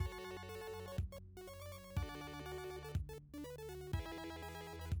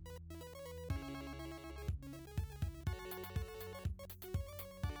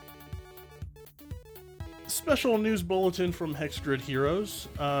Special news bulletin from Hexgrid Heroes.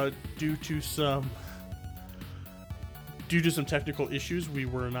 Due to some technical issues, we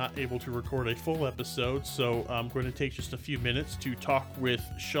were not able to record a full episode, so I'm going to take just a few minutes to talk with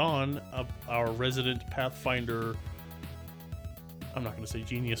Sean, our resident Pathfinder. I'm not going to say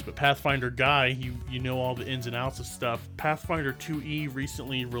genius, but Pathfinder guy. You know all the ins and outs of stuff. Pathfinder 2e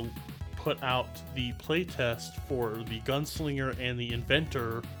recently put out the playtest for the Gunslinger and the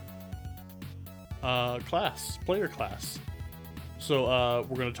Inventor player class. So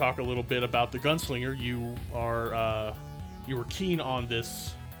we're going to talk a little bit about the Gunslinger. You were keen on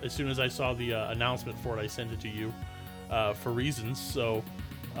this. As soon as I saw the announcement for it, I sent it to you for reasons. So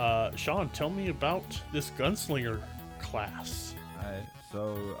Sean, tell me about this Gunslinger class.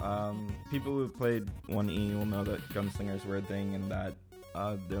 People who've played 1E will know that Gunslingers were a thing and that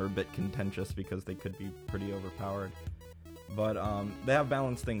they're a bit contentious because they could be pretty overpowered. But they have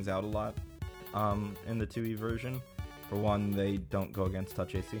balanced things out a lot in the 2E version. For one, they don't go against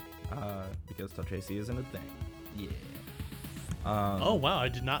touch AC because touch AC isn't a thing. Yeah. Oh wow, I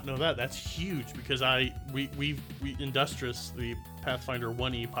did not know that. That's huge because we Industrious, the Pathfinder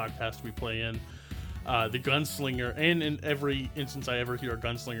 1E podcast we play in, the Gunslinger, and in every instance I ever hear a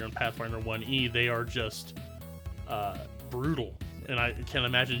Gunslinger in Pathfinder 1E, they are just brutal, and I can't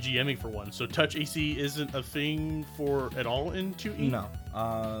imagine GMing for one. So touch AC isn't a thing at all in 2E? No.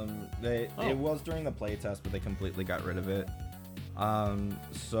 It was during the playtest, but they completely got rid of it.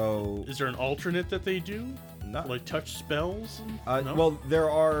 Is there an alternate that they do? No. Like touch spells? No? Well, there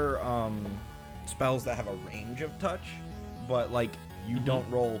are spells that have a range of touch, but like you don't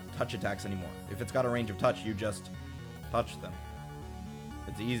roll touch attacks anymore. If it's got a range of touch, you just touch them.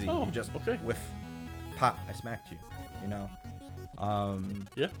 It's easy. You just whiff, pop. I smacked you. You know.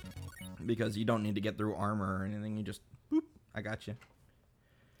 Yeah. Because you don't need to get through armor or anything. You just boop. I got you.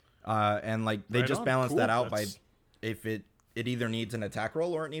 And like they just balance that out by if it either needs an attack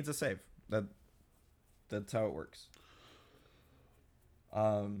roll or it needs a save. That's how it works.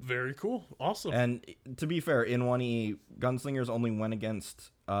 Very cool. Awesome. And to be fair, in 1E, Gunslingers only went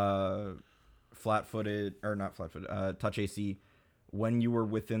against flat-footed, or not flat-footed, touch AC when you were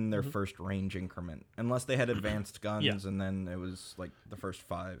within their first range increment. Unless they had advanced guns, and then it was like the first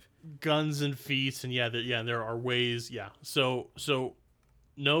 5. Guns and feats, and there are ways, So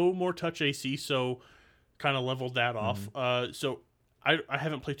no more touch AC, so kind of leveled that off. So I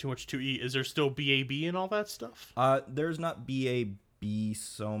haven't played too much 2E. Is there still BAB and all that stuff? There's not BAB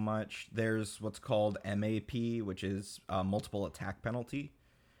so much. There's what's called MAP, which is multiple attack penalty.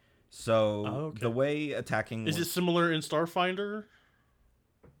 So the way attacking is it similar in Starfinder?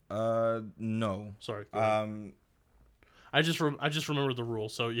 No. Sorry. I just remember the rule.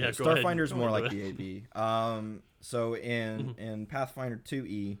 So yeah, go Starfinder's ahead. more like BAB. So in Pathfinder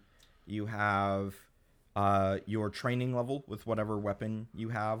 2E, you have your training level with whatever weapon you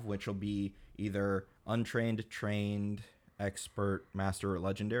have, which will be either untrained, trained, expert, master, or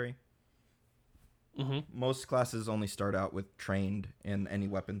legendary. Most classes only start out with trained in any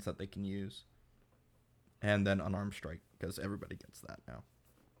weapons that they can use, and then unarmed strike, because everybody gets that now.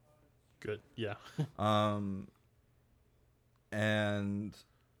 Good. Yeah. And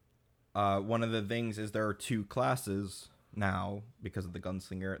one of the things is there are 2 classes now because of the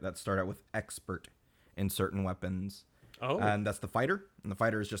Gunslinger that start out with expert in certain weapons. And that's the fighter, and the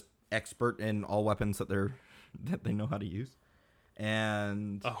fighter is just expert in all weapons that they know how to use.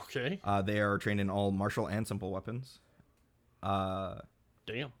 And they are trained in all martial and simple weapons.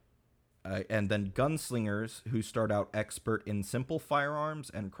 Damn. And then Gunslingers, who start out expert in simple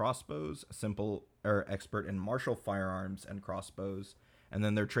firearms and crossbows, expert in martial firearms and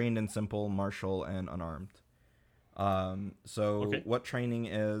then they're trained in simple, martial, and unarmed. What training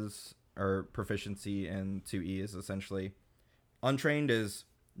is, or proficiency in 2E is essentially, untrained is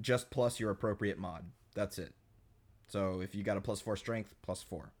just plus your appropriate mod. That's it. So if you got a +4 strength,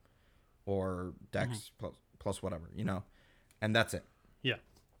 +4, or dex plus whatever, and that's it. Yeah.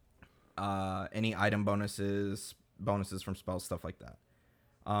 Any item bonuses from spells, stuff like that.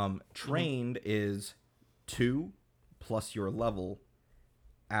 Trained is 2 plus your level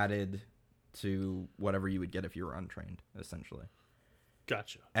added to whatever you would get if you were untrained, essentially.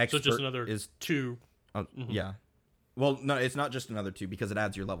 Gotcha. Expert so just another is 2. Yeah. Well, no, it's not just another 2 because it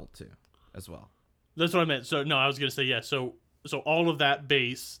adds your level 2 as well. That's what I meant. So no, I was gonna say So all of that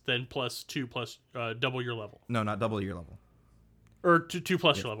base, then +2 plus double your level. No, not double your level. Or 2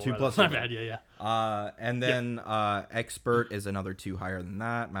 plus your level. 2 plus. My bad. Yeah. And then expert is another 2 higher than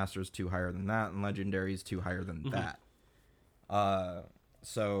that. Master is 2 higher than that, and legendary is 2 higher than that.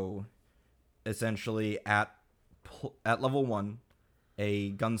 So essentially, at level 1,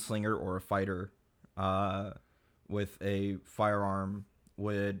 a gunslinger or a fighter with a firearm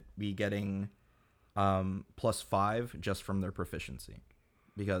would be getting +5 just from their proficiency,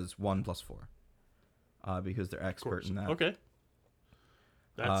 because 1 + 4, because they're expert in that. Okay,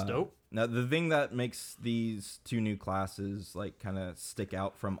 that's dope. Now, the thing that makes these 2 new classes like kind of stick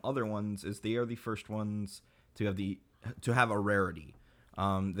out from other ones is they are the first ones to have a rarity.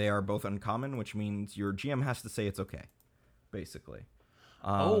 They are both uncommon, which means your GM has to say it's okay, basically.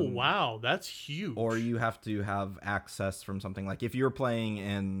 Oh, wow, that's huge. Or you have to have access from something, like if you're playing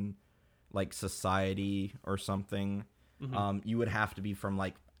in like Society or something, you would have to be from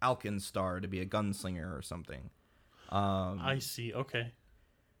like Alkenstar to be a gunslinger or something. I see. Okay.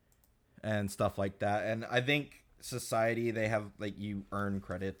 And stuff like that. And I think Society, they have like, you earn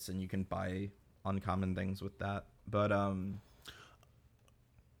credits and you can buy uncommon things with that. But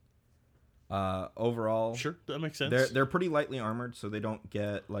overall, sure, that makes sense. They're pretty lightly armored, so they don't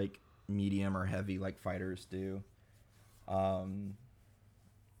get like medium or heavy like fighters do.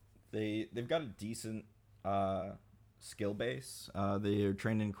 They've got a decent skill base. They're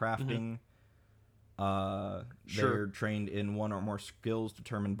trained in crafting. They're trained in 1 or more skills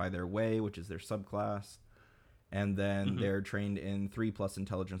determined by their way, which is their subclass. And then they're trained in 3+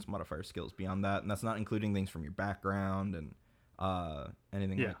 intelligence modifier skills beyond that. And that's not including things from your background and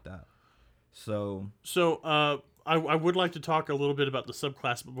anything like that. So I would like to talk a little bit about the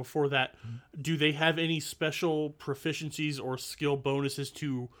subclass, but before that, do they have any special proficiencies or skill bonuses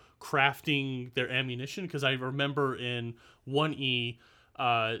to crafting their ammunition? Because I remember in 1E,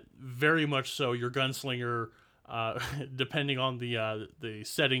 very much so, your gunslinger, depending on the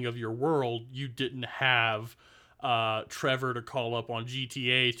setting of your world, you didn't have Trevor to call up on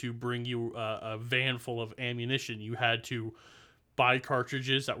GTA to bring you a van full of ammunition. You had to buy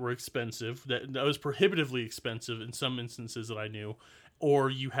cartridges that were expensive, that was prohibitively expensive in some instances that I knew, or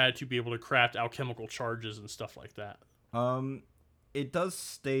you had to be able to craft alchemical charges and stuff like that. It does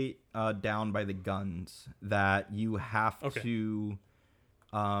state down by the guns that you have to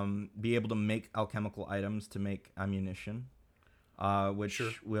be able to make alchemical items to make ammunition, which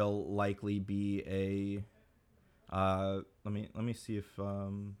will likely be a let me see if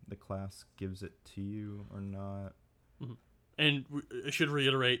the class gives it to you or not. And I should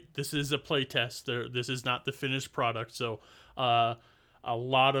reiterate, this is a play test. This is not the finished product, so a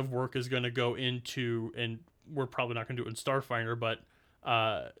lot of work is going to go into, and we're probably not going to do it in Starfinder, but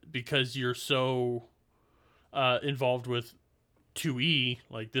because you're so involved with 2E,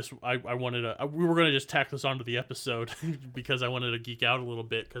 like this, we were going to just tack this onto the episode because I wanted to geek out a little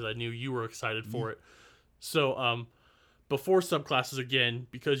bit because I knew you were excited for it. So before subclasses, again,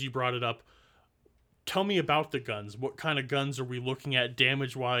 because you brought it up, tell me about the guns. What kind of guns are we looking at,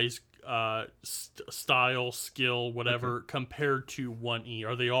 damage-wise, style, skill, whatever, compared to 1E?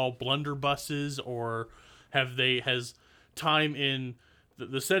 Are they all blunderbusses, or has time in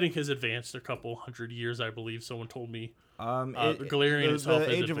the setting has advanced a couple hundred years? I believe someone told me. Galarian itself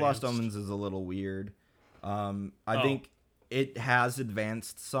the Age of Lost Omens is a little weird. I think it has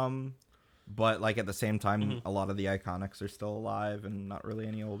advanced some, but like at the same time, a lot of the iconics are still alive and not really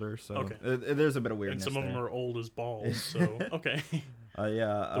any older. So there's a bit of weirdness. And some of them are old as balls. So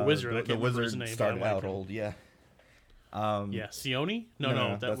the wizard. The wizard started out old. Yeah. Sione?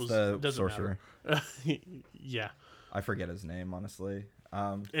 No, that was the sorcerer. Yeah. I forget his name, honestly.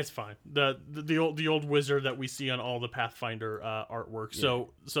 It's fine. The old wizard that we see on all the Pathfinder artwork. Yeah.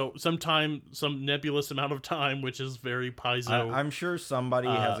 So some nebulous amount of time, which is very Paizo. I'm sure somebody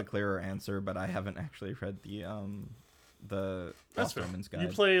has a clearer answer, but I haven't actually read the Lost Omens guide. You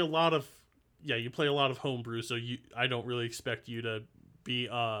play a lot of homebrew, so I don't really expect you to be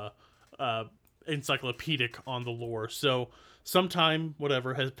encyclopedic on the lore. So sometime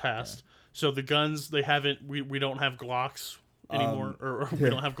whatever has passed. Yeah. So the guns, they haven't. We don't have Glocks anymore, or we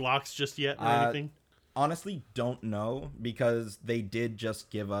don't have Glocks just yet, or anything. Honestly, don't know, because they did just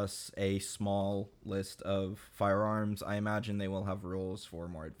give us a small list of firearms. I imagine they will have rules for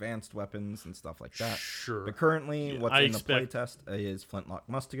more advanced weapons and stuff like that. Sure. But currently, what's in the playtest is Flintlock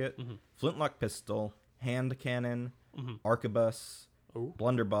Musket, Flintlock Pistol, Hand Cannon, Arquebus,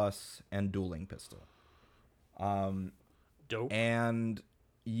 Blunderbuss, and Dueling Pistol. Dope. And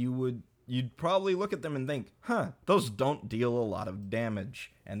you'd probably look at them and think, those don't deal a lot of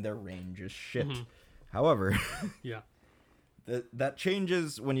damage, and their range is shit. However, that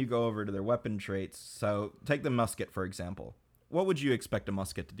changes when you go over to their weapon traits. So take the musket, for example. What would you expect a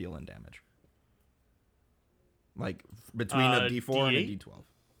musket to deal in damage? Like between a D4 D8? and a D12.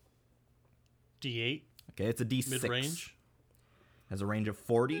 D8. Okay, it's a D6. Mid-range. Has a range of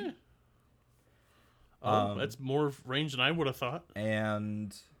 40. That's more range than I would have thought.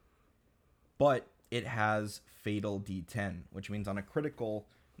 But it has fatal D10, which means on a critical,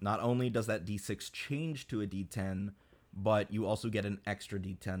 not only does that D6 change to a D10, but you also get an extra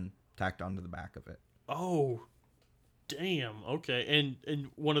D10 tacked onto the back of it. Oh, damn. Okay.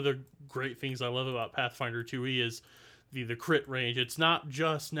 And one of the great things I love about Pathfinder 2e is the crit range. It's not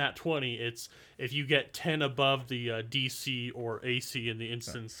just nat 20. It's if you get 10 above the DC or AC in the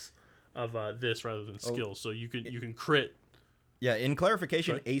instance of this rather than skill. So you can crit. Yeah, in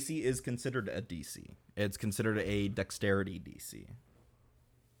clarification, AC is considered a DC. It's considered a dexterity DC.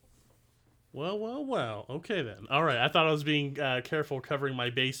 Well. Okay, then. All right. I thought I was being careful covering my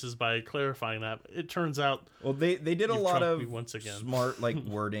bases by clarifying that. It turns out... Well, they did a lot of smart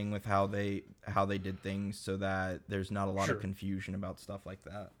wording with how they did things so that there's not a lot of confusion about stuff like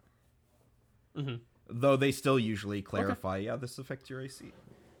that. Mm-hmm. Though they still usually clarify, yeah, this affects your AC.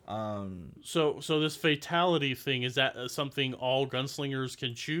 So this fatality thing, is that something all gunslingers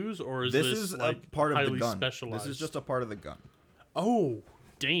can choose, or is this like a part of the gun? Specialized? This is just a part of the gun. Oh,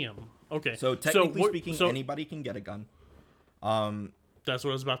 damn. Okay. So technically speaking, anybody can get a gun. That's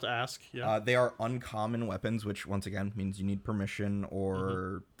what I was about to ask. Yeah. They are uncommon weapons, which once again means you need permission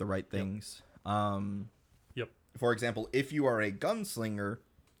or the right things. Yep. For example, if you are a gunslinger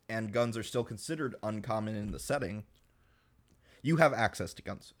and guns are still considered uncommon in the setting, you have access to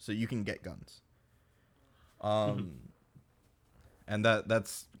guns, so you can get guns. And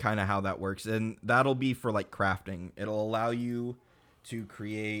that's kind of how that works. And that'll be for like crafting. It'll allow you to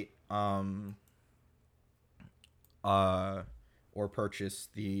create or purchase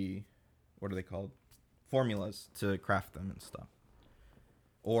the, what are they called? Formulas to craft them and stuff.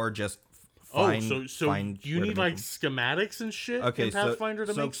 Or just find you need like schematics and shit in Pathfinder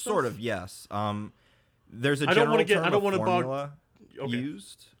to make stuff? Sort of, yes. There's a general term of formula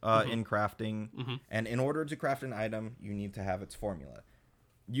used in crafting, and in order to craft an item, you need to have its formula.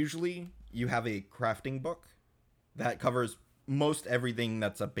 Usually, you have a crafting book that covers most everything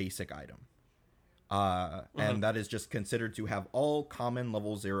that's a basic item, and that is just considered to have all common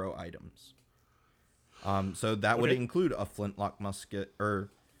level 0 items. So that would include a flintlock musket,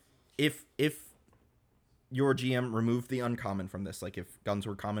 or if your GM removed the uncommon from this, like if guns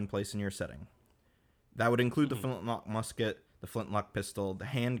were commonplace in your setting, that would include the flintlock musket, the flintlock pistol, the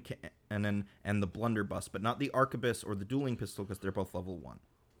hand cannon, and the blunderbuss, but not the arquebus or the dueling pistol because they're both level 1.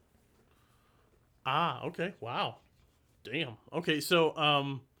 Ah, okay. Wow. Damn. Okay,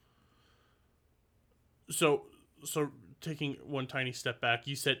 so taking one tiny step back,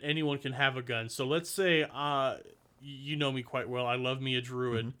 you said anyone can have a gun. So let's say you know me quite well. I love me a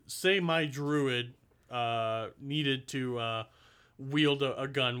druid. Say my druid needed to wield a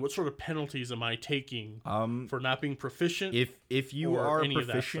gun. What sort of penalties am I taking for not being proficient? If you are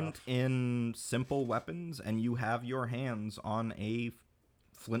proficient in simple weapons and you have your hands on a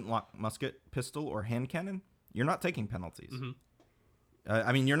flintlock musket, pistol, or hand cannon, you're not taking penalties.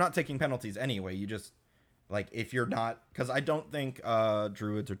 I mean, you're not taking penalties anyway. You just, like, if you're not, because I don't think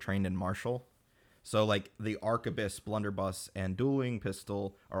druids are trained in martial. So, like, the arquebus, blunderbuss, and dueling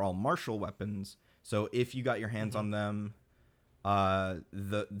pistol are all martial weapons. So if you got your hands on them,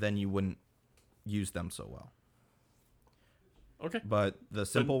 then you wouldn't use them so well. Okay. But the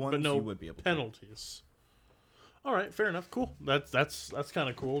simple ones, you would be able to. Penalties. All right, fair enough. Cool. That's kind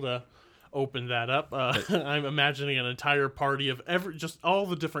of cool to open that up. I'm imagining an entire party of just all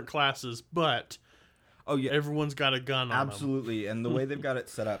the different classes, but everyone's got a gun on Absolutely. them. And the way they've got it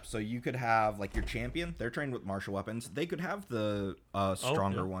set up, so you could have like your champion, they're trained with martial weapons. They could have the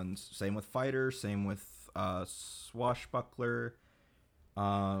stronger ones. Same with fighter, same with swashbuckler.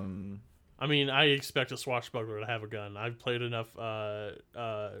 I mean, I expect a swashbuckler to have a gun. I've played enough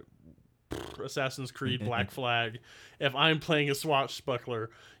Assassin's Creed Black Flag. If I'm playing a swashbuckler,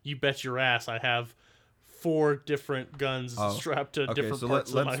 you bet your ass I have 4 different guns strapped to different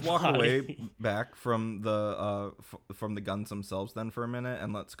parts of my body. Let's walk away back from the guns themselves then for a minute,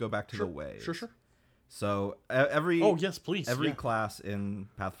 and let's go back to the ways. Sure. So every yes, please. Every class in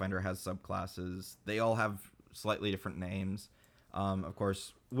Pathfinder has subclasses. They all have slightly different names. Of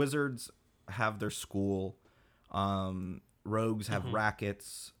course, wizards have their school. Rogues have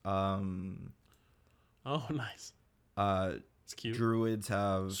rackets. Oh, nice. It's cute. Druids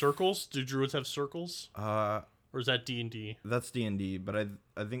have circles. Do druids have circles? Or is that D&D? That's D&D, but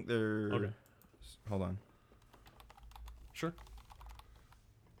I think they're. Okay. Hold on. Sure.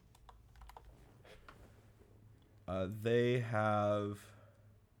 They have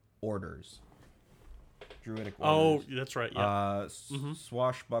orders. Druidic Oh, orders. that's right. Yeah.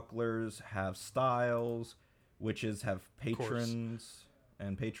 Swashbucklers have styles. Witches have patrons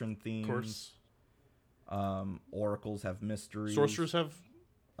and patron themes. Of course. Oracles have mysteries. Sorcerers have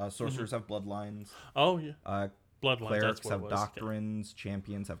Sorcerers have bloodlines. Oh yeah. Bloodlines. Clerics have doctrines. Okay.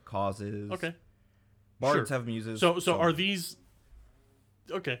 Champions have causes. Okay. Bards have muses. So are these?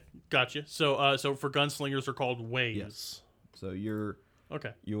 Okay, gotcha. So for gunslingers are called ways. Yes. So your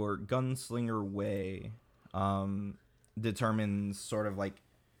your gunslinger way determines sort of like,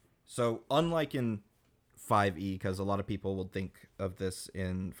 so unlike in 5e, because a lot of people will think of this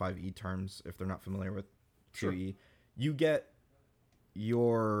in 5e terms if they're not familiar with 2e, you get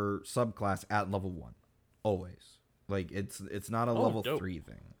your subclass at level 1 always. Like it's not a level 3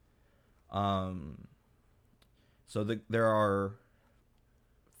 thing. So there are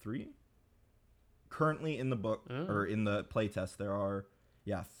 3 currently in the book or in the playtest. There are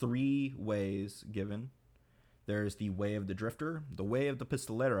 3 ways given. There's the way of the drifter, the way of the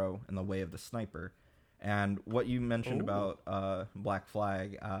pistolero, and the way of the sniper. And what you mentioned about Black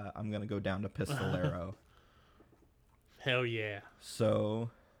Flag, I'm gonna go down to pistolero. Hell yeah.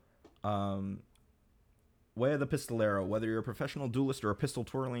 So, way of the pistolero. Whether you're a professional duelist or a pistol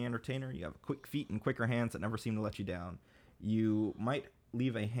twirling entertainer, you have quick feet and quicker hands that never seem to let you down. You might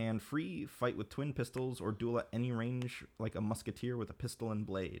leave a hand free, fight with twin pistols, or duel at any range like a musketeer with a pistol and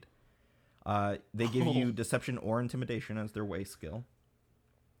blade. They give you deception or intimidation as their way skill.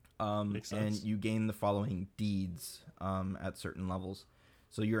 Makes sense. And you gain the following deeds at certain levels.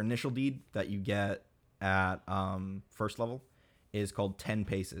 So your initial deed that you get at first level is called 10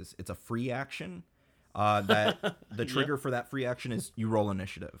 paces. It's a free action. That the trigger for that free action is you roll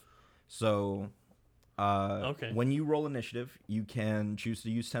initiative. So when you roll initiative, you can choose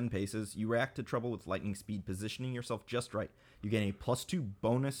to use 10 paces. You react to trouble with lightning speed, positioning yourself just right. You gain a +2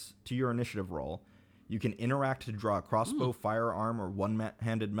 bonus to your initiative roll. You can interact to draw a crossbow, firearm, or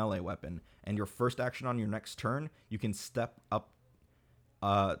one-handed melee weapon. And your first action on your next turn, you can step up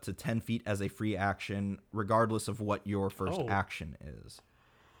to 10 feet as a free action, regardless of what your first action is.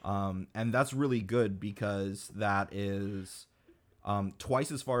 And that's really good because that is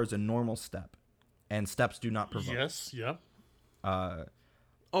twice as far as a normal step. And steps do not provoke. Yes, yeah.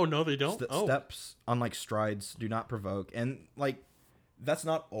 Oh, no, they don't? Steps, unlike strides, do not provoke. And, like, that's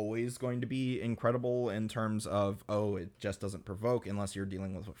not always going to be incredible in terms of, it just doesn't provoke unless you're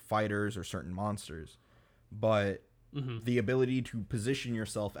dealing with fighters or certain monsters. But the ability to position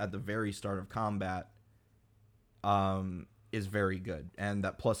yourself at the very start of combat is very good. And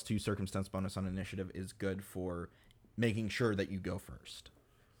that +2 circumstance bonus on initiative is good for making sure that you go first.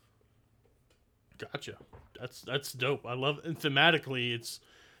 Gotcha. That's dope. I love it. And thematically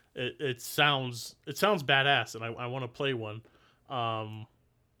it sounds badass, and I want to play one. And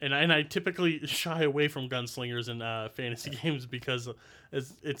I typically shy away from gunslingers in fantasy games because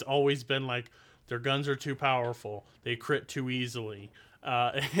it's always been like their guns are too powerful, they crit too easily,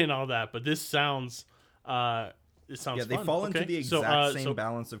 and all that. But this sounds they fun. Fall into the exact same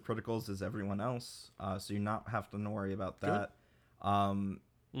balance of criticals as everyone else, so you're not have to worry about that.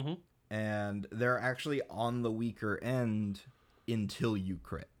 And they're actually on the weaker end until you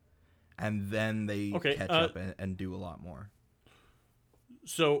crit. And then they catch up and do a lot more.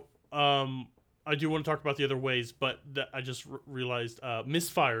 So, I do want to talk about the other ways, but I just realized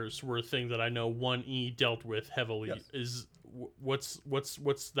misfires were a thing that I know 1E dealt with heavily. Yes. What's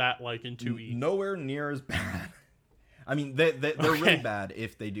that like in 2E? Nowhere near as bad. I mean, they're really bad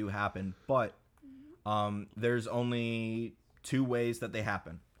if they do happen, but there's only 2 ways that they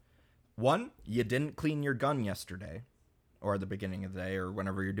happen. 1, you didn't clean your gun yesterday, or at the beginning of the day, or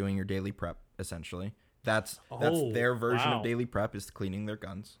whenever you're doing your daily prep, essentially. That's their version of daily prep, is cleaning their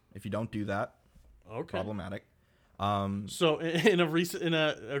guns. If you don't do that, problematic. So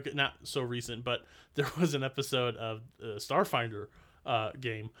not so recent, but there was an episode of Starfinder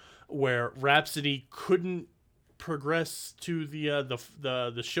game where Rhapsody couldn't progress to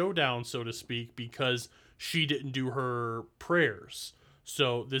the showdown, so to speak, because she didn't do her prayers.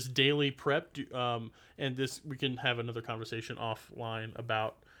 So this daily prep, and this we can have another conversation offline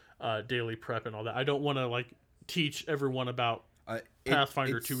about daily prep and all that. I don't want to teach everyone about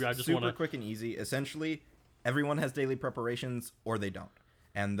Pathfinder 2. I just want to super quick and easy. Essentially, everyone has daily preparations or they don't,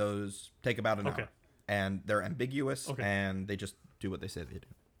 and those take about an hour, and they're ambiguous, and they just do what they say they do.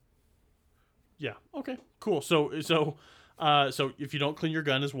 Yeah. Okay. Cool. So if you don't clean your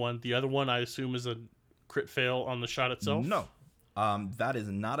gun is one. The other one I assume is a crit fail on the shot itself. No. That is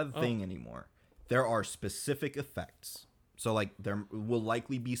not a thing anymore. There are specific effects. So, there will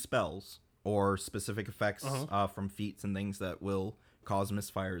likely be spells or specific effects from feats and things that will cause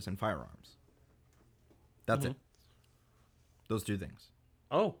misfires in firearms. That's it. Those 2 things.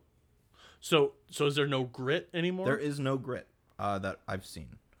 Oh. So is there no grit anymore? There is no grit that I've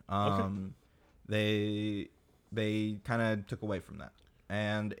seen. They kind of took away from that.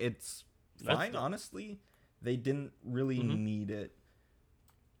 and it's fine. Honestly, they didn't really need it.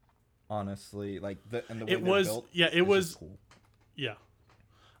 Honestly, like the way it was built, it was cool. Yeah,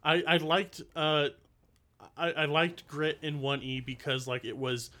 I liked I liked Grit in 1E because like it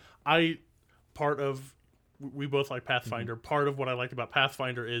was we both like Pathfinder. Part of what I like about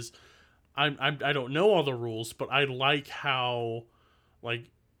Pathfinder is I don't know all the rules, but I like how like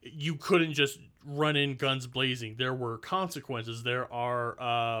you couldn't just run in guns blazing. There were consequences. There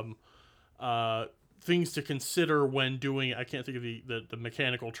are things to consider when doing. I can't think of the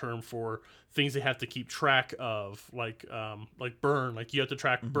mechanical term for things they have to keep track of, like burn. Like you have to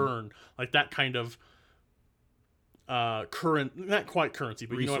track burn, like that kind of not quite currency,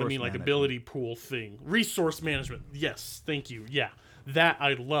 but you know what I mean, like ability pool thing, resource management. Yes, thank you. Yeah, that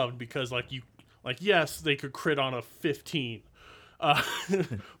I loved because yes, they could crit on a 15,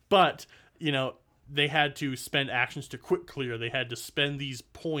 but you know they had to spend actions to quick clear. They had to spend these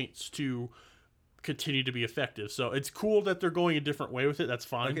points to continue to be effective. So it's cool that they're going a different way with it. That's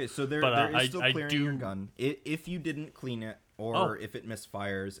fine. Okay, so there is still clearing your gun. If you didn't clean it or if it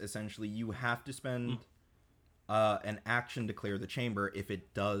misfires, essentially you have to spend an action to clear the chamber if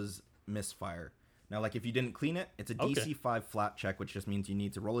it does misfire. Now, like if you didn't clean it, it's a DC 5 flat check, which just means you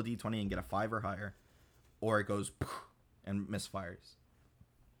need to roll a d20 and get a 5 or higher, or it goes and misfires.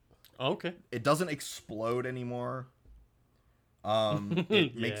 Okay. It doesn't explode anymore.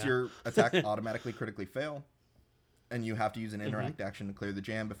 It makes your attack automatically critically fail, and you have to use an interact action to clear the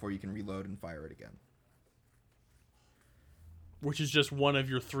jam before you can reload and fire it again. Which is just one of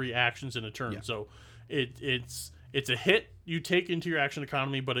your 3 actions in a turn. Yeah. So it's a hit you take into your action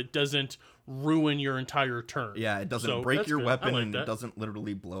economy, but it doesn't ruin your entire turn. Yeah, it doesn't break your weapon, and it doesn't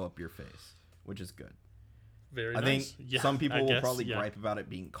literally blow up your face, which is good. Very I nice. think some people will probably gripe about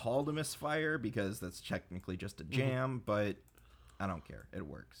it being called a misfire because that's technically just a jam, but I don't care. It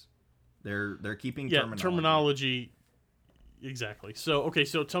works. They're keeping terminology. Exactly. So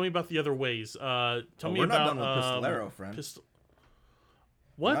so tell me about the other ways. Tell me we're about not done with Pistolero, friend.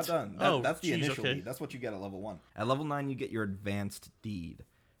 What? We're not done. That's the initial deed. That's what you get at level 1. At level 9, you get your advanced deed.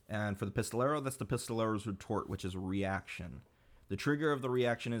 And for the Pistolero, that's the Pistolero's Retort, which is a reaction. The trigger of the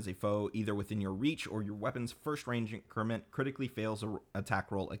reaction is a foe either within your reach or your weapon's first range increment critically fails an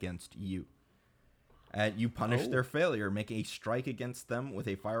attack roll against you. You punish their failure. Make a strike against them with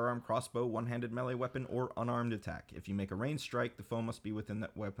a firearm, crossbow, one-handed melee weapon, or unarmed attack. If you make a ranged strike, the foe must be within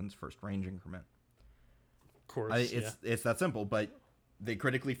that weapon's first range increment. Of course, it's that simple, but they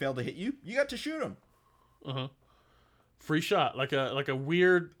critically fail to hit you, you got to shoot them. Free shot, like a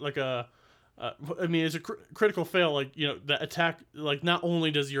weird, I mean, it's a critical fail. Like, you know, the attack, like, not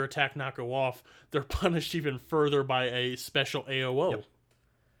only does your attack not go off, they're punished even further by a special AOO. Yep.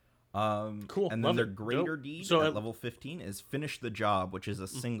 Cool. And then their greater deed at level 15 is finish the job, which is a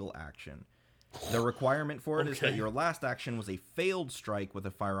single action. The requirement for it is that your last action was a failed strike with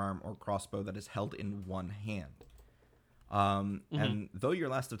a firearm or crossbow that is held in one hand. And though your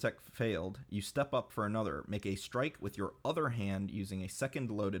last attack failed, you step up for another. Make a strike with your other hand using a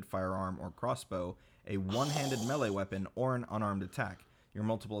second loaded firearm or crossbow, a one-handed melee weapon, or an unarmed attack. Your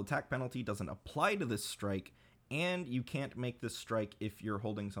multiple attack penalty doesn't apply to this strike, and you can't make this strike if you're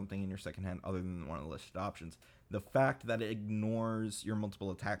holding something in your second hand other than one of the listed options. The fact that it ignores your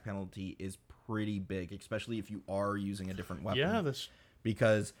multiple attack penalty is pretty big, especially if you are using a different weapon. Yeah,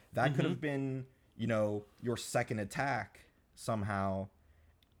 because that could have been, you know, your second attack somehow,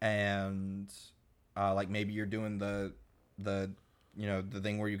 and like maybe you're doing the you know, the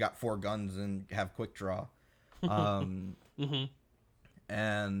thing where you got 4 guns and have quick draw,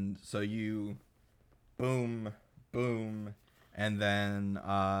 and so you boom, and then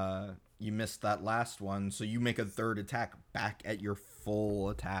you missed that last one, so you make a third attack back at your full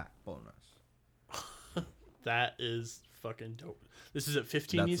attack bonus. That is fucking dope. This is at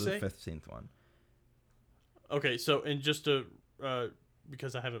 15, you say? That's the 15th one. Okay, so, and just to,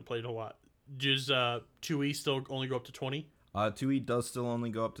 because I haven't played a lot, does 2E still only go up to 20? 2E does still only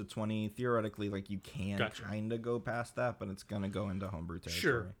go up to 20. Theoretically, like, you can kind of go past that, but it's going to go into homebrew territory.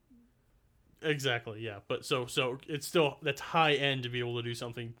 Sure. Exactly, yeah. But so it's still, that's high end to be able to do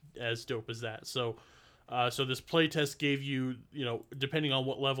something as dope as that. So this playtest gave you, you know, depending on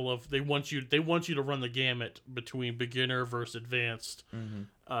what level of, they want you to run the gamut between beginner versus advanced, and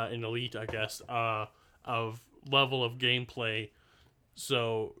elite, I guess, of level of gameplay.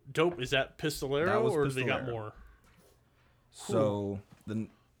 So dope. Is that Pistolero or do they got more? So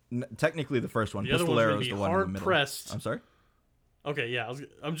technically the first one, Pistolero, is the one in the middle. Pressed. I'm sorry. Okay, yeah.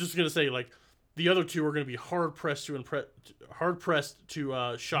 I'm just gonna say, like, the other two are going to be hard pressed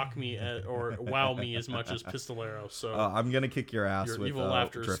to shock me or wow me as much as Pistolero. So I'm gonna kick your ass with evil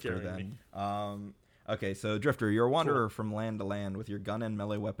laughter Drifter then. Okay, so Drifter, you're a wanderer from land to land with your gun and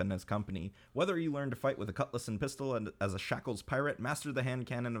melee weapon as company. Whether you learn to fight with a cutlass and pistol and as a shackles pirate, master the hand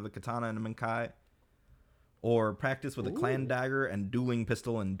cannon of the katana and Minkai, or practice with a clan dagger and dueling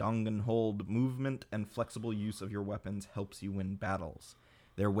pistol and dongan hold, movement and flexible use of your weapons helps you win battles.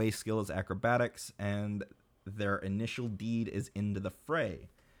 Their way skill is acrobatics, and their initial deed is Into the Fray,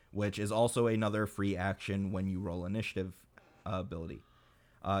 which is also another free action when you roll initiative ability.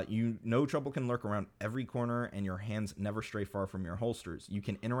 No trouble can lurk around every corner, and your hands never stray far from your holsters. You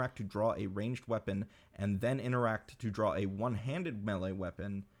can interact to draw a ranged weapon, and then interact to draw a one-handed melee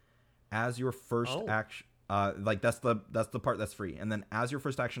weapon as your first action. That's the part that's free. And then as your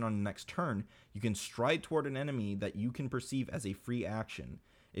first action on the next turn, you can stride toward an enemy that you can perceive as a free action.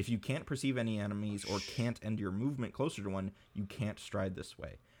 If you can't perceive any enemies or can't end your movement closer to one, you can't stride this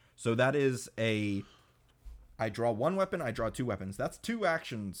way. So that is I draw one weapon, I draw two weapons. That's two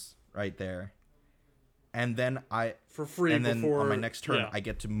actions right there. And then for free. And then on my next turn, I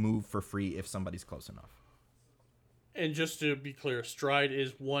get to move for free if somebody's close enough. And just to be clear, stride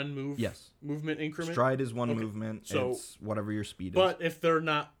is one move. Yes. Movement increment. Stride is one movement. So it's whatever your speed is. But if they're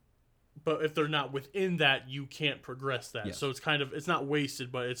not within that, you can't progress that. Yes. So it's not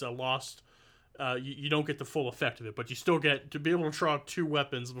wasted, but it's a lost. You don't get the full effect of it, but you still get to be able to draw two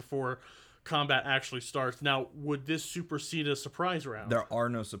weapons before combat actually starts. Now, would this supersede a surprise round? There are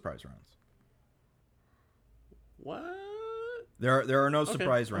no surprise rounds. What? There are no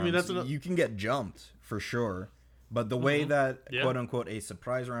surprise rounds. I mean, you can get jumped for sure. But the way that, quote-unquote, a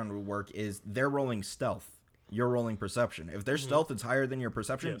surprise round would work is they're rolling stealth. You're rolling perception. If their stealth is higher than your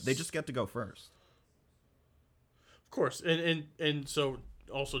perception, they just get to go first. Of course. And so,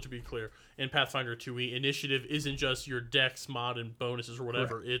 also to be clear, in Pathfinder 2e, initiative isn't just your dex, mod, and bonuses or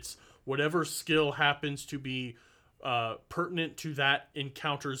whatever. Correct. It's whatever skill happens to be pertinent to that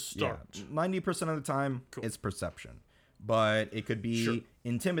encounter's start. Yeah. 90% of the time, it's perception. But it could be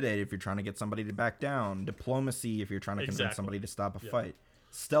intimidate if you're trying to get somebody to back down. Diplomacy if you're trying to convince somebody to stop a fight.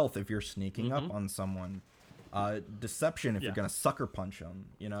 Stealth if you're sneaking up on someone. Deception if you're going to sucker punch them.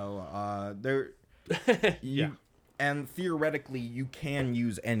 You know, and theoretically you can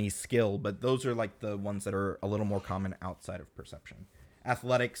use any skill, but those are like the ones that are a little more common outside of perception.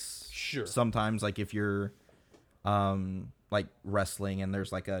 Athletics, sometimes like if you're like wrestling and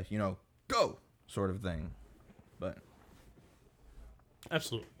there's like a, go sort of thing. But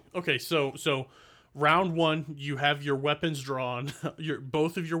absolutely. Okay, so round one, you have your weapons drawn,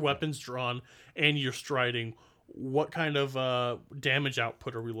 both of your weapons drawn, and you're striding. What kind of damage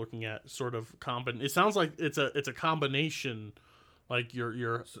output are we looking at? Sort of it sounds like it's a combination. Like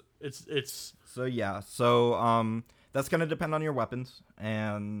it's. So that's gonna depend on your weapons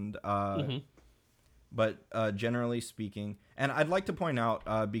and But generally speaking, and I'd like to point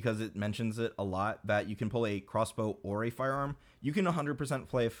out, because it mentions it a lot, that you can pull a crossbow or a firearm. You can 100%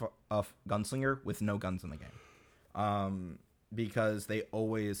 play a gunslinger with no guns in the game. Because they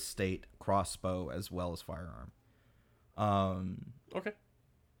always state crossbow as well as firearm. Okay.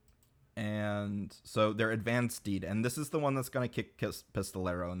 And so their advanced deed, and this is the one that's going to kick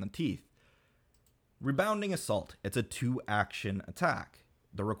Pistolero in the teeth. Rebounding Assault. It's a 2-action attack.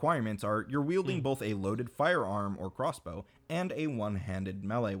 The requirements are you're wielding both a loaded firearm or crossbow and a one-handed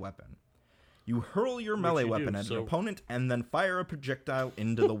melee weapon. You hurl your melee weapon at an opponent and then fire a projectile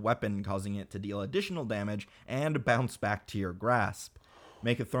into the weapon, causing it to deal additional damage and bounce back to your grasp.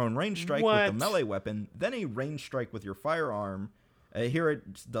 Make a thrown range strike with the melee weapon, then a range strike with your firearm. Here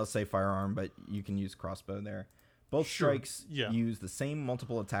it does say firearm, but you can use crossbow there. Both strikes use the same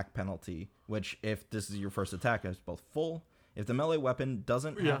multiple attack penalty, which if this is your first attack, is both full. If the melee weapon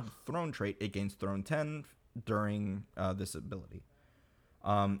doesn't have the thrown trait, it gains thrown 10 during this ability.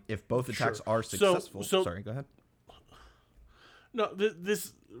 If both attacks are successful... Sorry, go ahead. No,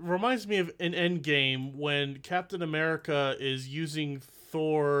 this reminds me of an Endgame when Captain America is using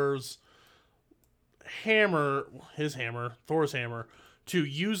Thor's hammer, Thor's hammer, to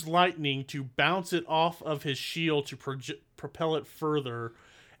use lightning to bounce it off of his shield to propel it further.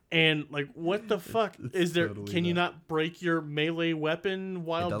 And, like, what the fuck? Is there? Totally can you not break your melee weapon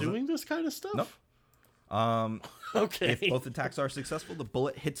while doing this kind of stuff? Nope. Okay. If both attacks are successful, the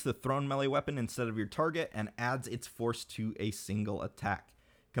bullet hits the thrown melee weapon instead of your target and adds its force to a single attack.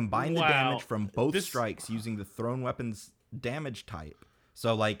 Combine the damage from both strikes using the thrown weapon's damage type.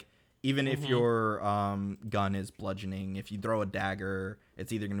 So, like, even if your gun is bludgeoning, if you throw a dagger,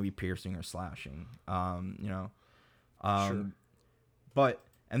 it's either going to be piercing or slashing. But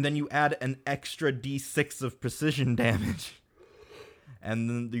and then you add an extra d6 of precision damage. And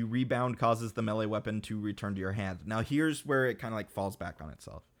then the rebound causes the melee weapon to return to your hand. Now here's where it kind of like falls back on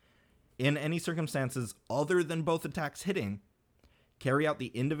itself. In any circumstances other than both attacks hitting, carry out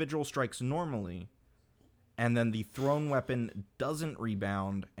the individual strikes normally, and then the thrown weapon doesn't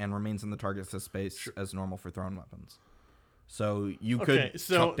rebound and remains in the target's space as normal for thrown weapons. So you could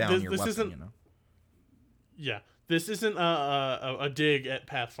chop down your weapon, you know? Yeah. This isn't a dig at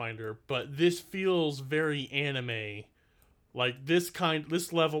Pathfinder, but this feels very anime. Like this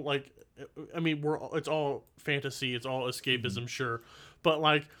level, like, I mean, it's all fantasy, it's all escapism, sure, but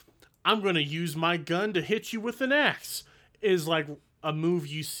like, I'm gonna use my gun to hit you with an axe is like a move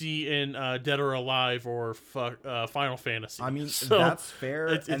you see in Dead or Alive or Final Fantasy. I mean, so that's fair,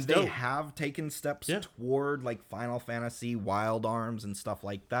 and they have taken steps toward like Final Fantasy, Wild Arms, and stuff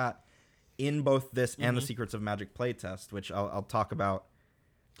like that in both this and the Secrets of Magic playtest, which I'll talk about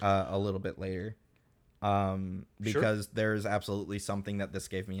a little bit later. Because there's absolutely something that this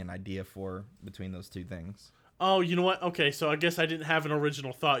gave me an idea for between those two things. Oh, you know what? Okay, so I guess I didn't have an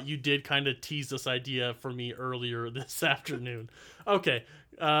original thought. You did kind of tease this idea for me earlier this afternoon. Okay,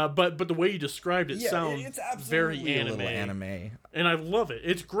 but the way you described it sounds very anime, and I love it.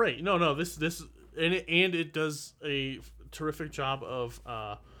 It's great. No, this and it does a terrific job of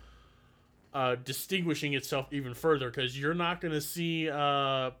distinguishing itself even further, because you're not going to see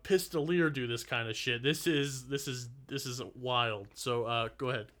Pistolier do this kind of shit. This is wild. So go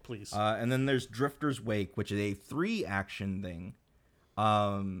ahead, please. And then there's Drifter's Wake, which is a 3-action thing.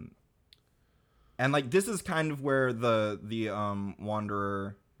 And like this is kind of where the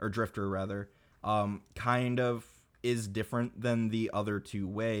Wanderer, or Drifter rather, kind of is different than the other two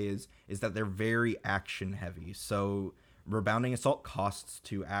ways, is that they're very action heavy. So Rebounding Assault costs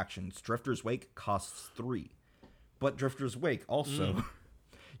 2 actions. Drifter's Wake costs 3. But Drifter's Wake also...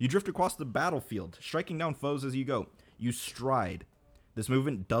 You drift across the battlefield, striking down foes as you go. You stride. This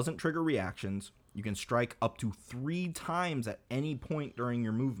movement doesn't trigger reactions. You can strike up to 3 times at any point during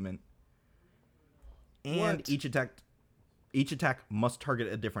your movement. And each attack must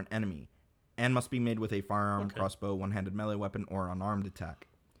target a different enemy, and must be made with a firearm, crossbow, one-handed melee weapon, or unarmed attack.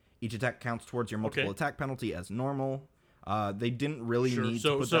 Each attack counts towards your multiple attack penalty as normal. They didn't really need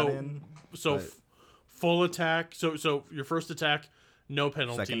to put that in. Full attack. So your first attack, no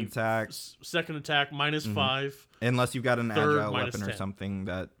penalty. Second attack minus 5. Unless you've got an agile weapon or something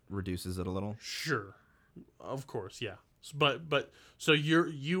that reduces it a little. Sure, of course, yeah. But so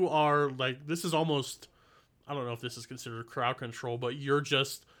you are like, this is almost, I don't know if this is considered crowd control, but you're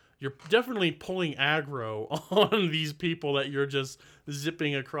definitely pulling aggro on these people that you're just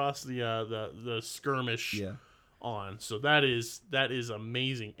zipping across the skirmish. Yeah. On. So that is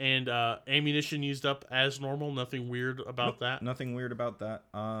amazing. And ammunition used up as normal, nothing weird about that. Nothing weird about that.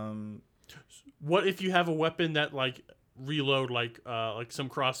 What if you have a weapon that like reload like some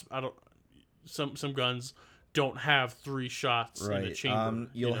guns don't have 3 shots in a chamber.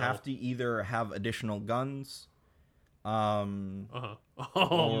 You'll have to either have additional guns. Man,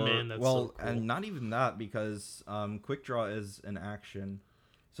 that's so cool. And not even that, because quick draw is an action.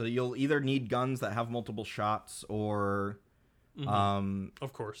 So you'll either need guns that have multiple shots, or,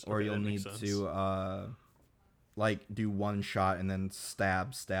 of course, or you'll need to, like do 1 shot and then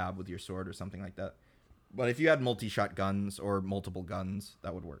stab with your sword or something like that. But if you had multi-shot guns or multiple guns,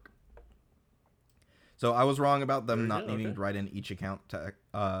 that would work. So I was wrong about them not needing to write in each account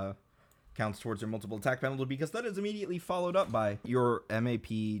counts towards your multiple attack penalty, because that is immediately followed up by your MAP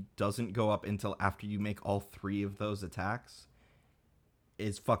doesn't go up until after you make all 3 of those attacks.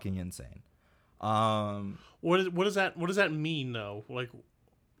 Is fucking insane. What does that mean though? Like,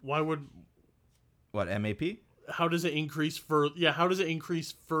 why would MAP? How does it increase further? Yeah, how does it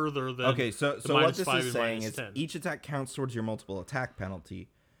increase further than? Okay, so what this is saying is each attack counts towards your multiple attack penalty,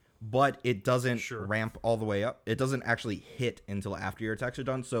 but it doesn't ramp all the way up. It doesn't actually hit until after your attacks are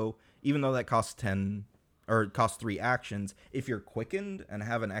done. So even though that costs 10 or costs 3 actions, if you're quickened and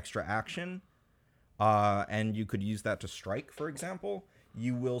have an extra action, and you could use that to strike, for example,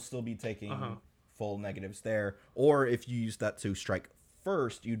 you will still be taking full negatives there. Or if you use that to strike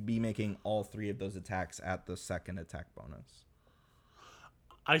first, you'd be making all 3 of those attacks at the second attack bonus.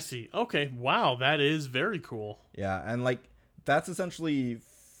 I see. Okay. Wow, that is very cool. Yeah, and like that's essentially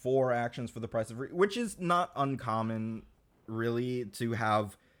 4 actions for the price of 3, which is not uncommon, really, to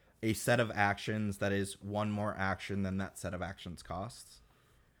have a set of actions that is 1 more action than that set of actions costs.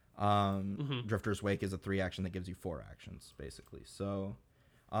 Drifter's Wake is a 3 action that gives you 4 actions, basically. So,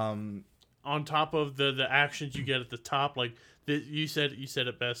 on top of the actions you get at the top, like you said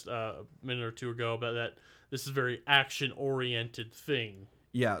it best a minute or 2 ago about that. This is a very action oriented thing.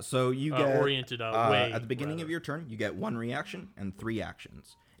 Yeah, so you get oriented way at the beginning rather. of your turn, you get 1 reaction and 3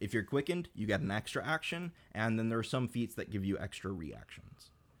 actions. If you're quickened, you get an extra action, and then there are some feats that give you extra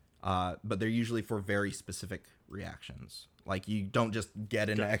reactions. But they're usually for very specific reactions. Like, you don't just get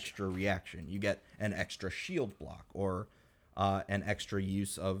an extra reaction. You get an extra shield block or an extra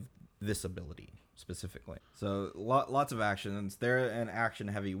use of this ability specifically. So lots of actions. They're an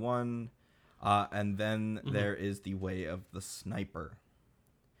action-heavy one. And then there is the Way of the Sniper.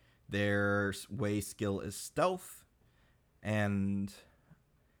 Their way skill is stealth, and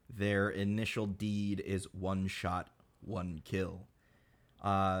their initial deed is 1 shot, 1 kill.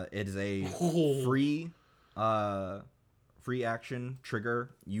 It is a free action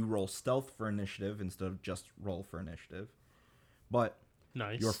trigger. You roll stealth for initiative instead of just roll for initiative. But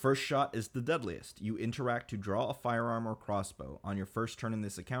nice. Your first shot is the deadliest. You interact to draw a firearm or crossbow. On your first turn in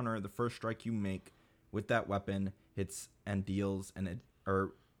this encounter, the first strike you make with that weapon deals an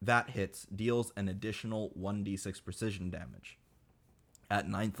additional 1d6 precision damage. At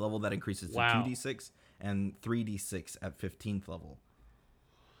 9th level, that increases to 2d6 and 3d6 at 15th level.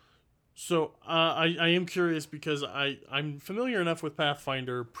 So I am curious because I'm familiar enough with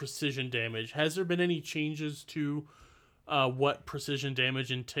Pathfinder precision damage. Has there been any changes to what precision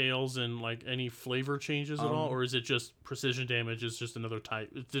damage entails and like any flavor changes at all? Or is it just precision damage is just another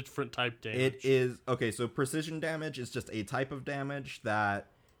type, it's different type damage? It is, okay, so precision damage is just a type of damage that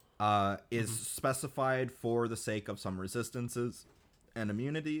is specified for the sake of some resistances and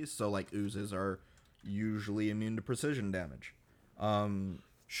immunities. So like oozes are usually immune to precision damage.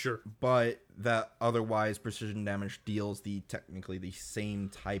 Sure. But that otherwise precision damage deals technically the same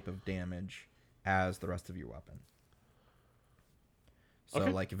type of damage as the rest of your weapon. So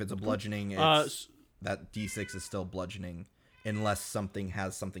like if it's a bludgeoning, that d6 is still bludgeoning unless something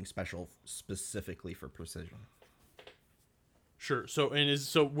has something special specifically for precision. Sure. So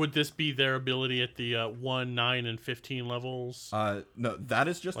would this be their ability at the 1, 9, and 15 levels? No, that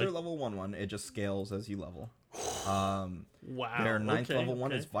is just their level 1. It just scales as you level. Wow. Their 9th level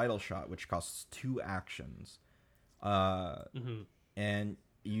 1 is Vital Shot, which costs 2 actions. And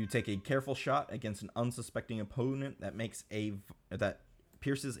you take a careful shot against an unsuspecting opponent that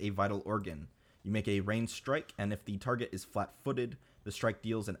pierces a vital organ. You make a ranged strike, and if the target is flat-footed, the strike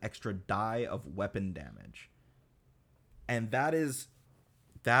deals an extra die of weapon damage. And that is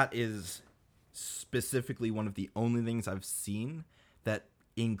specifically one of the only things I've seen that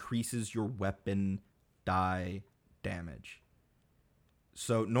increases your weapon die damage.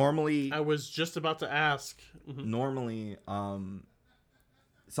 So normally, I was just about to ask. Normally,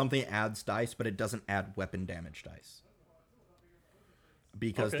 something adds dice, but it doesn't add weapon damage dice.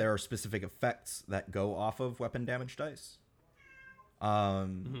 Because there are specific effects that go off of weapon damage dice.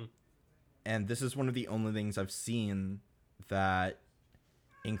 And this is one of the only things I've seen that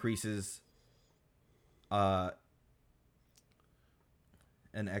increases an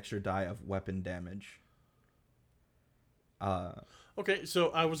extra die of weapon damage. Okay, so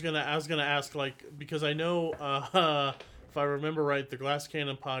I was gonna ask, like, because I know if I remember right, the Glass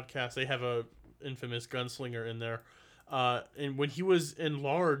Cannon podcast, they have a infamous gunslinger in there. And when he was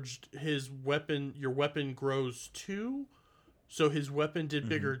enlarged, your weapon grows too, so his weapon did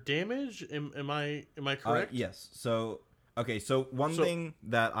bigger damage. Am I correct? Yes. So one thing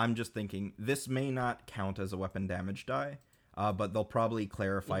that I'm just thinking, this may not count as a weapon damage die, but they'll probably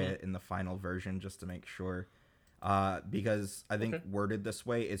clarify it in the final version just to make sure. Because I think worded this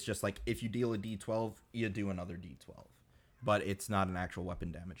way, it's just like if you deal a d12, you do another d12, but it's not an actual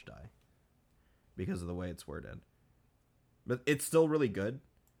weapon damage die because of the way it's worded. But it's still really good,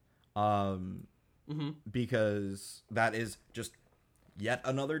 because that is just yet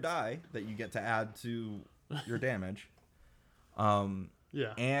another die that you get to add to your damage.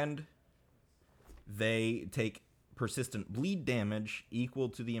 And they take persistent bleed damage equal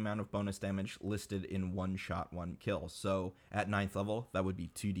to the amount of bonus damage listed in 1 shot, 1 kill. So at 9th level, that would be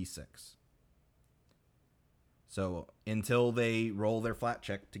 2d6. So until they roll their flat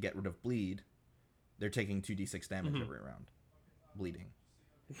check to get rid of bleed, they're taking 2d6 damage every round. Bleeding.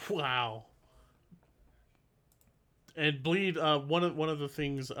 Wow. And bleed, one of the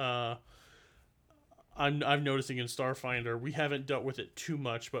things I'm noticing in Starfinder, we haven't dealt with it too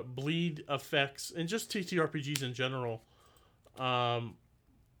much, but bleed affects, and just TTRPGs in general. Hold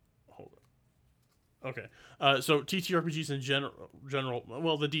on. Okay. So TTRPGs in general,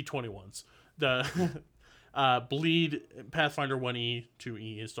 well, the D20 ones, the bleed, Pathfinder 1E,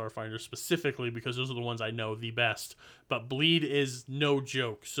 2E, and Starfinder specifically, because those are the ones I know the best. But bleed is no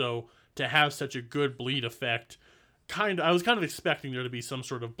joke. So to have such a good bleed effect, I was kind of expecting there to be some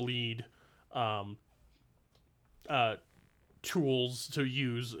sort of bleed tools to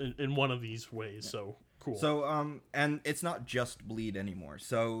use in one of these ways. So cool. So and it's not just bleed anymore.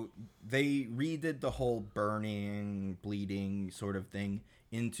 So they redid the whole burning, bleeding sort of thing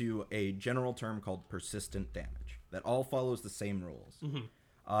into a general term called persistent damage that all follows the same rules.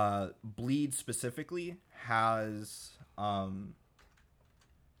 Bleed specifically has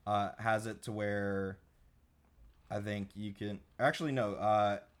it to where I think you can actually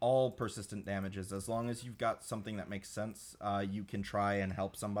no. All persistent damages, as long as you've got something that makes sense, you can try and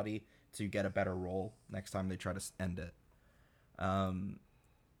help somebody to get a better roll next time they try to end it.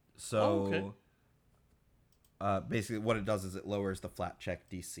 Basically, what it does is it lowers the flat check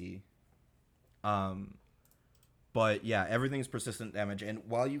DC. But yeah, everything's persistent damage, and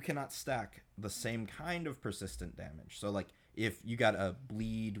while you cannot stack the same kind of persistent damage, so like if you got a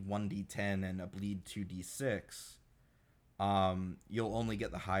bleed 1d10 and a bleed 2d6. You'll only get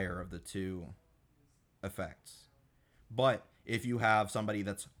the higher of the two effects. But if you have somebody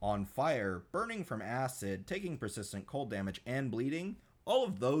that's on fire, burning from acid, taking persistent cold damage, and bleeding, all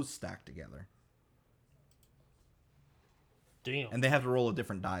of those stack together. Damn. And they have to roll a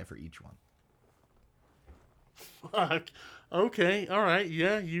different die for each one. Fuck. Okay. All right.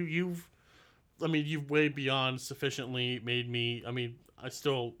 Yeah. You've way beyond sufficiently made me. I mean,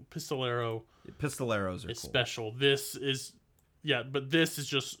 Pistolero. Pistoleros are is cool. Special. This is, but this is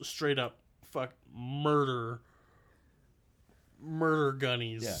just straight up murder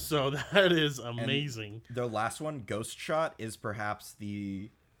gunnies. Yeah. So that is amazing. And the last one, Ghost Shot, is perhaps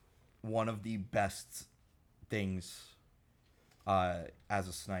one of the best things as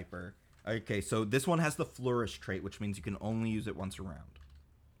a sniper. Okay, so this one has the Flourish trait, which means you can only use it once a round.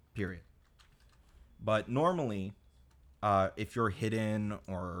 Period. But normally, if you're hidden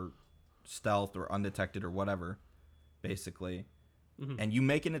or stealth or undetected or whatever, basically, and you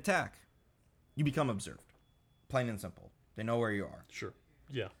make an attack, you become observed. Plain and simple. They know where you are. Sure.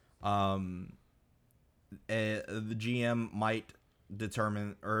 Yeah. The GM might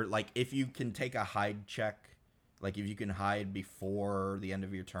determine, or like if you can take a hide check, like if you can hide before the end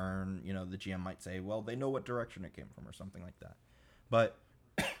of your turn, the GM might say, well, they know what direction it came from or something like that. But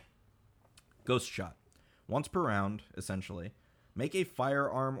Ghost Shot. Once per round, essentially, make a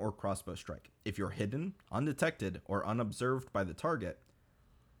firearm or crossbow strike. If you're hidden, undetected, or unobserved by the target,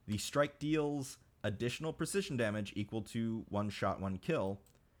 the strike deals additional precision damage equal to 1 shot, 1 kill,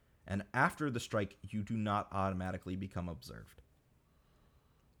 and after the strike, you do not automatically become observed.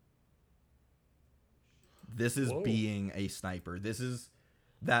 This is being a sniper. This is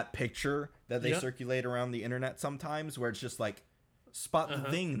that picture that they circulate around the internet sometimes where it's just like, spot the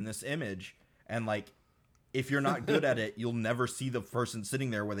thing in this image, and like, if you're not good at it, you'll never see the person sitting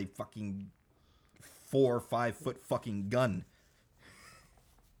there with a fucking 4 or 5 foot fucking gun.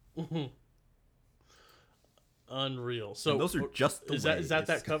 Unreal. So and those are just the is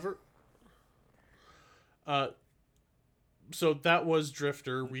that cover? So that was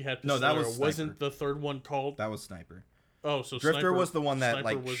Drifter. We had Pistolero. No, that was Sniper. Wasn't the third one called? That was Sniper. Oh, so Drifter Sniper, was the one that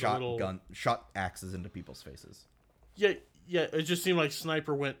Sniper like shot axes into people's faces. Yeah. It just seemed like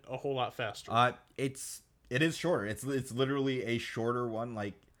Sniper went a whole lot faster. It is shorter. It's literally a shorter one.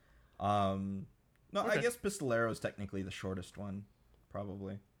 Like, I guess Pistolero is technically the shortest one,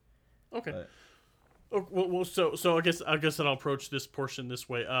 probably. Okay. Well, so I guess that I'll approach this portion this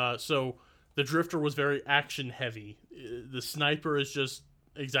way. So the Drifter was very action heavy. The Sniper is just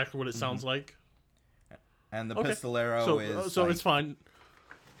exactly what it sounds like. And the Pistolero is so it's fine.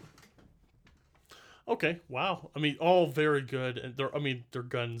 Okay, wow. I mean, all very good, and they're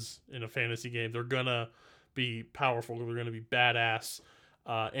guns in a fantasy game. They're gonna be powerful. They're gonna be badass,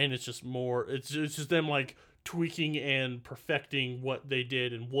 and it's just more. It's just them like tweaking and perfecting what they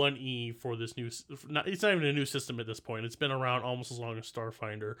did in 1E for this new. It's not even a new system at this point. It's been around almost as long as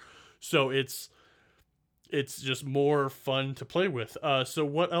Starfinder, so it's just more fun to play with. So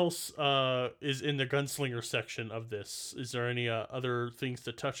what else is in the gunslinger section of this? Is there any other things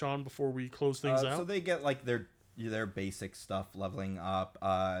to touch on before we close things out? So they get like their basic stuff leveling up.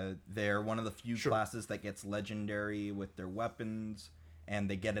 They're one of the few classes that gets legendary with their weapons, and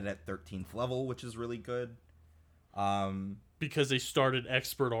they get it at 13th level, which is really good. Because they started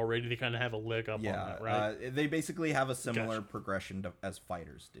expert already, they kind of have a leg up on that, right? They basically have a similar progression as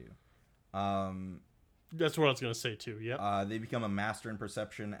fighters do. That's what I was going to say, too, yeah. They become a master in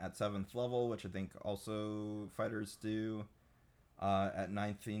perception at 7th level, which I think also fighters do. At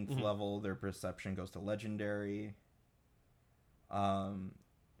 19th level, their perception goes to legendary. At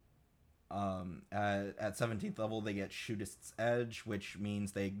 17th level, they get Shootist's Edge, which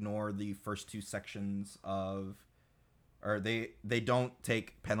means they ignore the first 2 sections of... Or they don't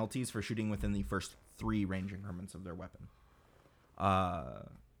take penalties for shooting within the first 3 range increments of their weapon.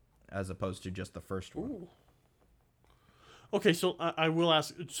 as opposed to just the first one. Ooh. Okay, so I will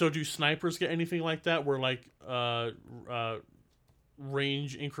ask. So do snipers get anything like that, where like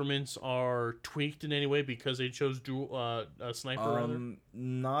range increments are tweaked in any way because they chose dual sniper? Rather,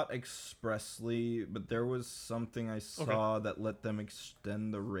 not expressly, but there was something I saw that let them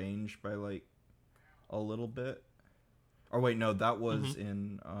extend the range by like a little bit. Or wait, no, that was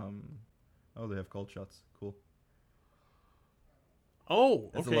in oh, they have cold shots. Cool.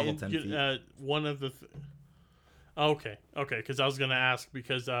 Oh, it's okay. A level 10 feet. One of the. Okay, because I was gonna ask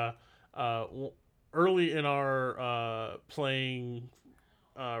because early in our playing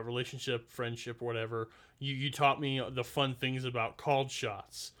relationship, friendship, or whatever, you taught me the fun things about called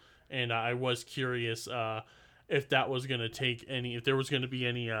shots, and I was curious if that was gonna take any, if there was gonna be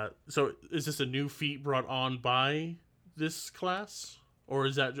any. So is this a new feat brought on by this class? Or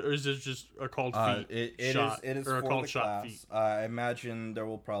is it just a called feat shot? It is or a for called the shot class. feat? I imagine there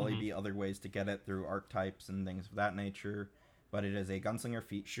will probably be other ways to get it through archetypes and things of that nature. But it is a gunslinger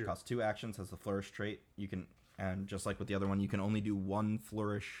feat. Sure. Costs 2 actions, has the flourish trait. You can, and just like with the other one, you can only do 1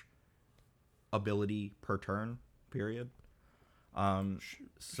 flourish ability per turn. Period.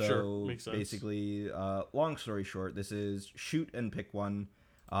 Sure, makes sense. Basically, long story short, this is shoot and pick one.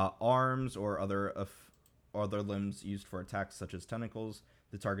 Arms or other limbs used for attacks such as tentacles.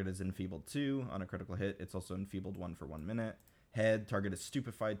 The target is enfeebled 2 on a critical hit. It's also enfeebled 1 for 1 minute. Head, target is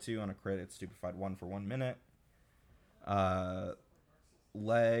stupefied 2 on a crit. It's stupefied 1 for 1 minute.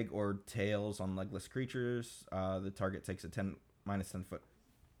 Leg or tails on legless creatures. The target takes a minus 10 foot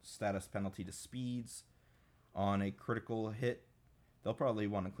status penalty to speeds. On a critical hit, they'll probably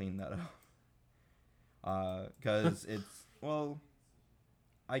want to clean that up. Because it's, well,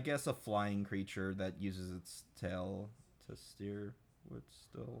 I guess a flying creature that uses its tail to steer would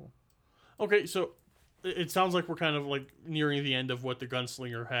still... Okay, so it sounds like we're kind of like nearing the end of what the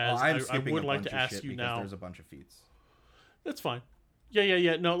gunslinger has. I would like to ask you now. There's a bunch of feats. That's fine.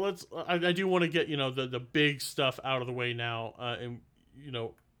 Yeah. No, let's. I do want to get the big stuff out of the way now, and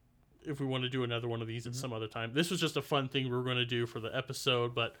if we want to do another one of these at some other time. This was just a fun thing we were going to do for the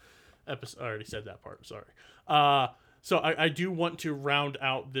episode, but I already said that part. Sorry. So I do want to round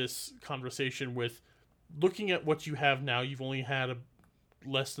out this conversation with looking at what you have now. You've only had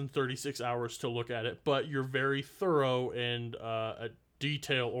less than 36 hours to look at it, but you're very thorough and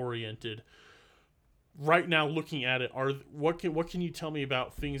detail-oriented. Right now, looking at it, what can you tell me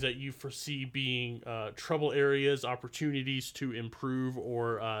about things that you foresee being trouble areas, opportunities to improve,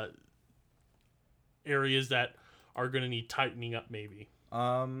 or areas that are going to need tightening up, maybe?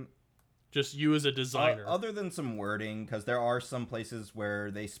 Just you as a designer. Other than some wording, because there are some places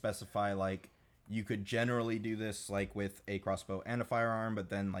where they specify, like, you could generally do this, like, with a crossbow and a firearm, but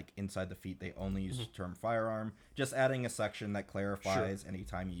then, like, inside the feat, they only use the term firearm. Just adding a section that clarifies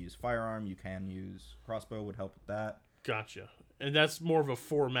anytime you use firearm, you can use crossbow would help with that. Gotcha. And that's more of a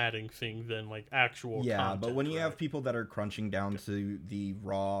formatting thing than, like, actual content, but when you have people that are crunching down to the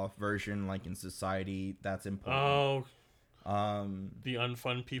raw version, like in Society, that's important. The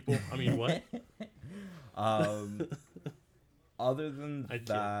unfun people. I mean, what? Other than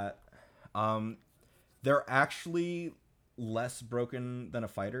that, they're actually less broken than a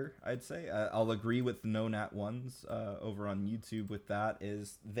fighter, I'd say. I'll agree with No Nat Ones over on YouTube with that.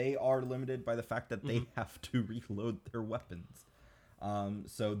 Is they are limited by the fact that they have to reload their weapons.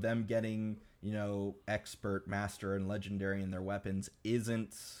 So them getting expert, master, and legendary in their weapons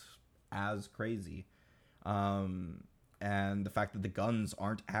isn't as crazy. And the fact that the guns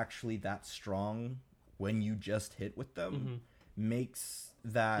aren't actually that strong when you just hit with them makes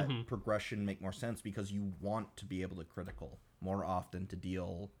that progression make more sense, because you want to be able to critical more often to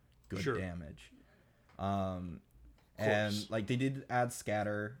deal good damage. And like they did add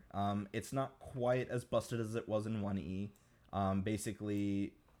scatter. It's not quite as busted as it was in 1E.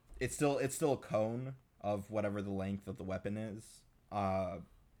 Basically, it's still a cone of whatever the length of the weapon is,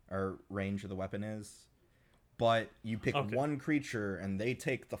 or range of the weapon is. But you pick one creature, and they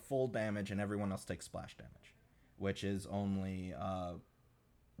take the full damage, and everyone else takes splash damage, which is only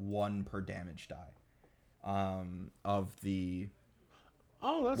 1 per damage die of the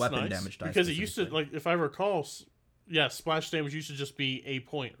that's weapon nice. Damage die. Because it used to, like, if I recall, splash damage used to just be a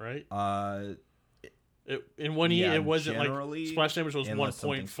point, right? In 1E, it wasn't like splash damage was 1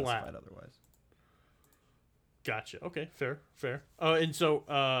 point flat. Otherwise. Gotcha. Okay, fair. And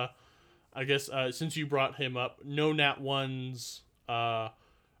so, I guess since you brought him up, No Nat One's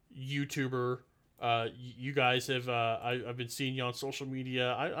YouTuber, you guys have I've been seeing you on social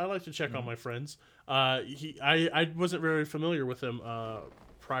media. I like to check on my friends. I wasn't very familiar with him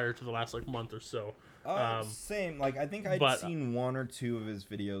prior to the last month or so. Same. Like, I think I'd seen one or two of his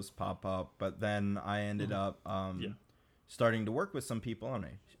videos pop up, but then I ended up starting to work with some people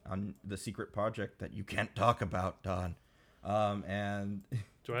on the secret project that you can't talk about, Don. And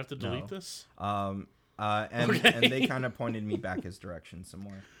do I have to delete this? And they kind of pointed me back his direction some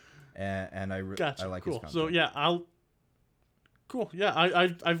more, and I gotcha. I like cool. his content. So yeah, cool. Yeah,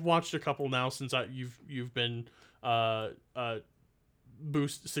 I've watched a couple now since you've been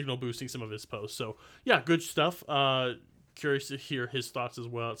signal boosting some of his posts. So yeah, good stuff. Curious to hear his thoughts as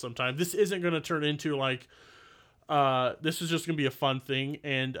well at some time. This isn't going to turn into like this is just going to be a fun thing,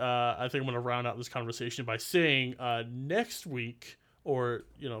 and I think I'm going to round out this conversation by saying next week, or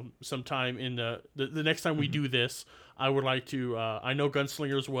sometime in the next time we do this, I would like to I know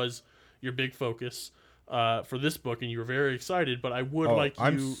Gunslingers was your big focus for this book, and you were very excited, but I would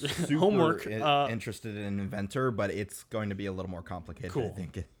I'm you super homework interested in Inventor, but it's going to be a little more complicated. Cool. I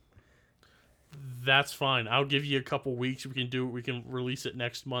think. That's fine. I'll give you a couple weeks. We can release it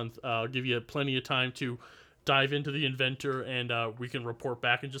next month. I'll give you plenty of time to dive into the Inventor, and we can report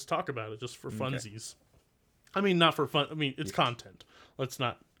back and just talk about it just for funsies. I mean, not for fun. I mean, it's content. Let's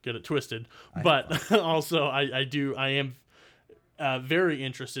not get it twisted. But also, I am very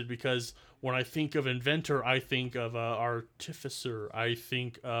interested, because when I think of Inventor, I think of Artificer. I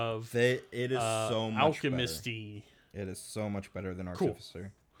think of it is so much Alchemisty. Better. It is so much better than Artificer.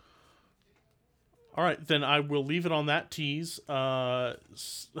 Cool. All right, then I will leave it on that tease.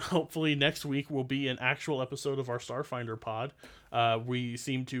 Hopefully next week will be an actual episode of our Starfinder pod. We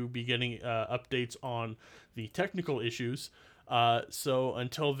seem to be getting updates on the technical issues. So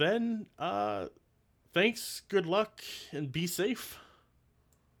until then, thanks, good luck, and be safe.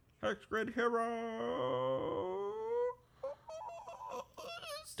 X-Grid Hero!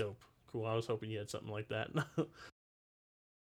 Dope. Cool. I was hoping you had something like that.